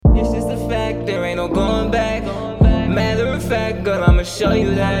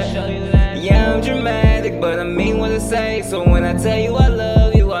you that. Yeah, I'm dramatic, but I mean what I say. So when I tell you I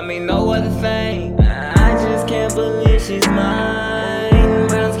love you, I mean no other thing. I just can't believe she's mine.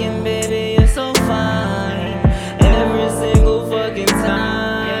 Brown skin baby, you're so fine. Every single fucking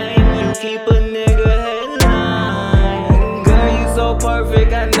time you keep a nigga headline. Girl, you so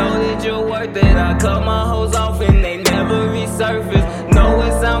perfect, I know that you're worth it. I cut my hoes off and they never resurface. Know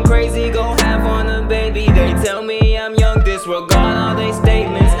it sound crazy, go have on a baby. They tell me I'm young, disregard all they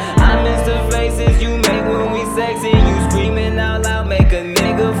statements. I miss the faces you make when we sexy. You screaming out loud, make a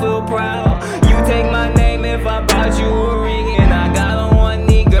nigga feel proud. You take my name if I bought you a ring and I got on one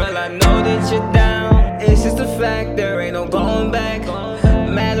knee, girl, I know that you're down. It's just a fact, there ain't no going back.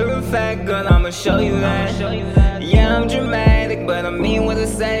 Matter of fact, girl, I'ma show you that. Yeah, I'm dramatic, but I mean what I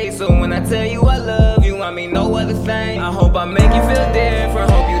say. So when I tell you I love you, I mean no other thing. I hope I make you feel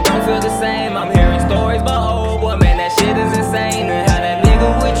different, hope you don't feel the same. I'm hearing stories about old boy, man, that shit is insane. And how that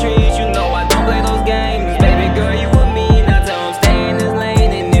nigga would treat you, know I don't play those games. Baby girl, you with me, now tell him stay in his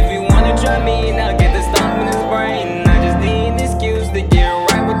lane. And if you wanna try me, now get the stomp in his brain. I just need an excuse to get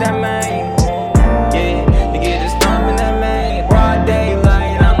right with that man. Yeah, to get the stomp in that man. Broad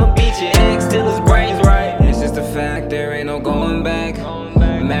daylight, I'ma beat your ex till his brain's right. It's just a fact, there ain't no going back.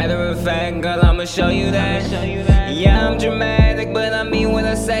 Matter of fact, girl, I'ma show you that. Yeah, I'm dramatic, but I mean what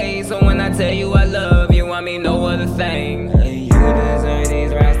I say. So when I tell you I love you, I mean no other thing. You deserve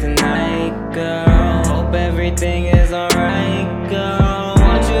these rights tonight, girl. Hope everything is alright, girl.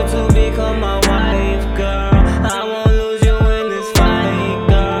 Want you to become my wife, girl. I won't lose you in this fight,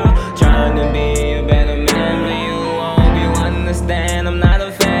 girl. Trying to be a better man for you. I hope you understand I'm not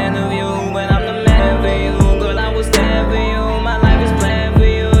a fan of you, but I'm the man for you, girl. I will stand for you. My life is planned for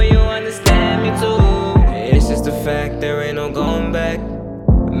you, you understand me too. It's just a fact, there ain't no going back.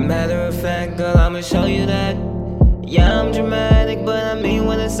 Matter of fact, girl, I'ma show you that. Yeah, I'm dramatic, but I mean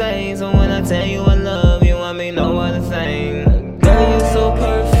what I say. So when I tell you I love you, I mean no other thing. Girl, you're so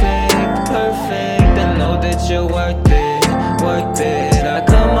perfect, perfect. I know that you're worth it, worth it.